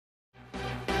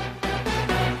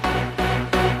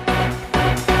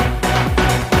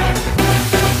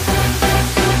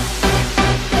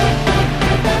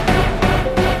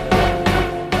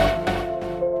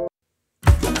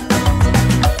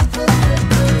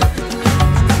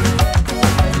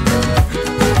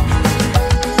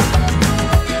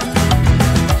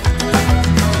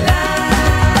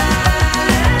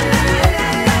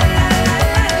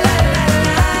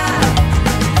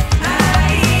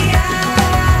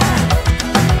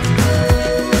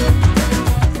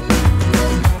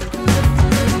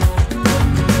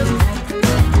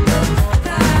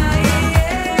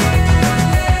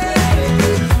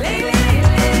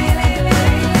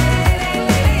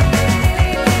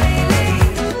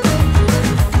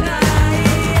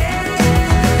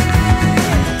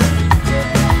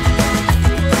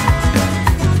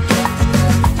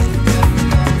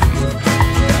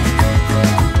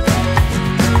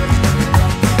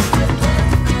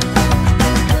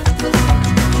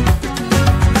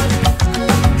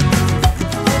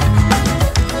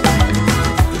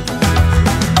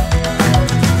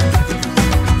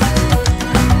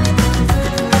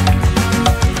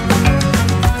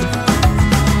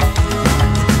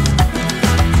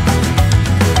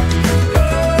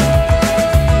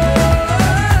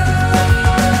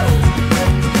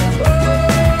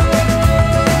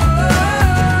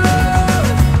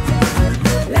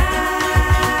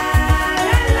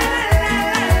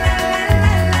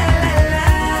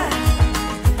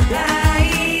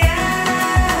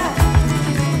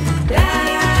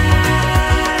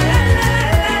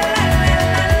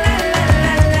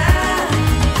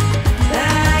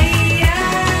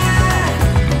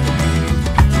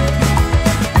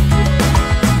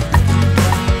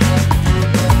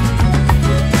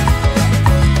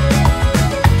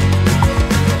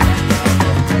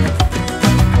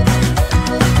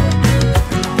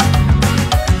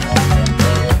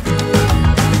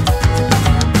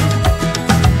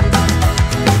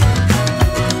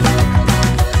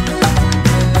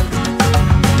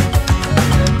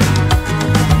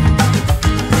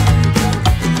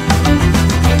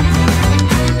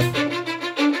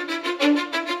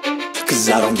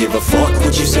I don't give a fuck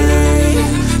what you say.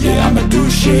 Yeah, I'ma do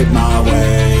shit my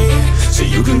way. So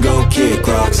you can go kick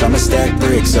rocks, I'ma stack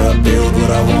bricks up, build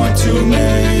what I want to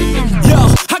make.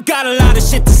 Yo, I got a lot of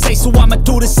shit to say, so I'ma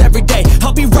do this every day.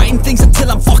 I'll be writing things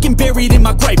until I'm fucking buried in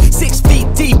my grave. 6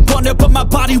 feet deep under, but my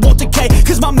body won't decay,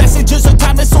 cause my messages are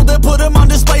timeless, so they'll put them on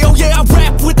display. Oh yeah, I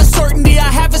rap with a certainty,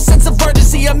 I have a sense of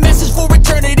urgency, a message for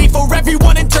eternity, for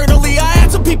everyone internally. I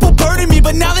had some people burning me,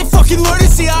 but now they fucking learn to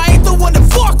see I ain't the one to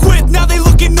fuck with, now they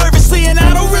looking nervously. And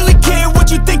I don't really care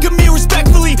what you think of me,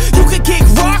 respectfully. You can kick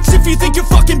rocks if you think you're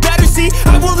fucking better, see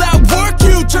I will outwork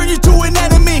you, turn you to an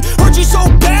enemy. Hurt you so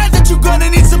bad that you're gonna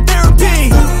need some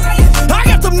therapy. I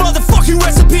got the motherfucking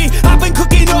recipe, I've been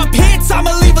cooking up hits,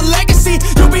 I'ma leave a legacy.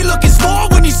 You'll be looking small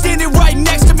when you're standing right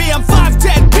next to me. I'm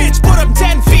 5'10", bitch, but I'm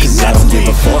 10 feet. Cause I don't give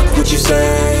a fuck what you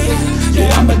say.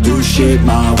 Yeah, I'ma do shit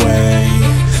my way.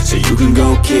 So you can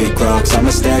go kick rocks, I'ma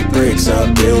stack bricks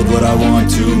up, build what I want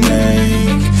to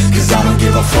make. Cause I don't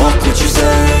give a fuck what you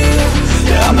say.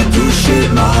 Yeah, I'ma do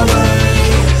shit my way.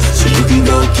 So you can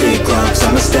go kick rocks,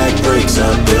 I'ma stack bricks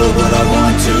up, build what I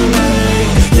want to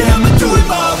make. Yeah, I'ma do it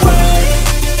my way.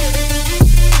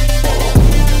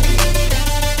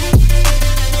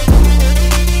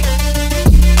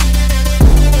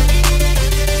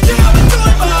 Yeah, I'ma do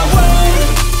it my way.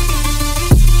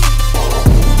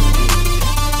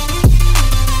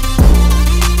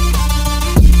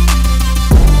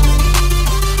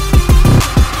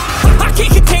 I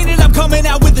can't contain it, I'm coming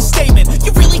out with a statement.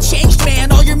 You really changed,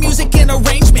 man, all your music and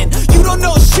arrangement. You don't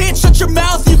know shit, shut your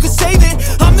mouth, you can save it.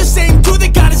 I'm the same dude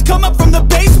that got his come up from the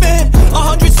basement.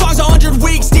 100 songs, 100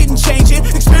 weeks, didn't change it.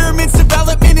 Experiments,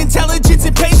 development, intelligence,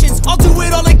 and patience. I'll do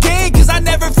it all again, cause I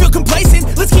never feel complacent.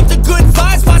 Let's keep the good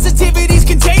vibes, positivity's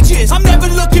contagious. I'm never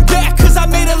looking back, cause I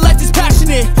made a life that's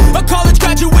passionate. A college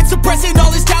graduate suppressing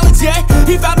all his talents, yeah.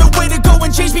 He found a way to go and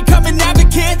change, become an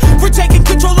advocate for taking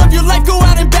control of your life, go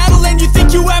out and battle. And you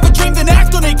think you have a dream, then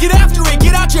act on it. Get after it,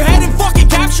 get out your head and fucking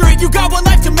capture it. You got one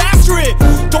life to master it.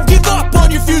 Don't give up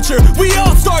on your future, we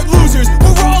all start losers.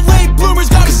 We're all late bloomers,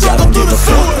 gotta struggle through the Cause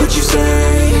I don't give a fuck sewer. what you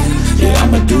say. Yeah,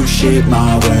 I'ma do shit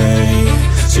my way.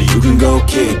 So you can go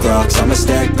kick rocks, I'ma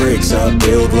stack bricks up,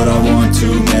 build what I want to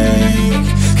make.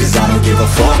 Cause I don't give a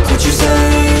fuck what you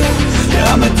say.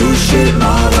 Yeah, I'ma do shit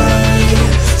my way.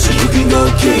 So you can go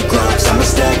kick rocks, I'ma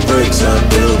stack bricks up,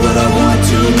 build what I want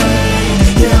to make.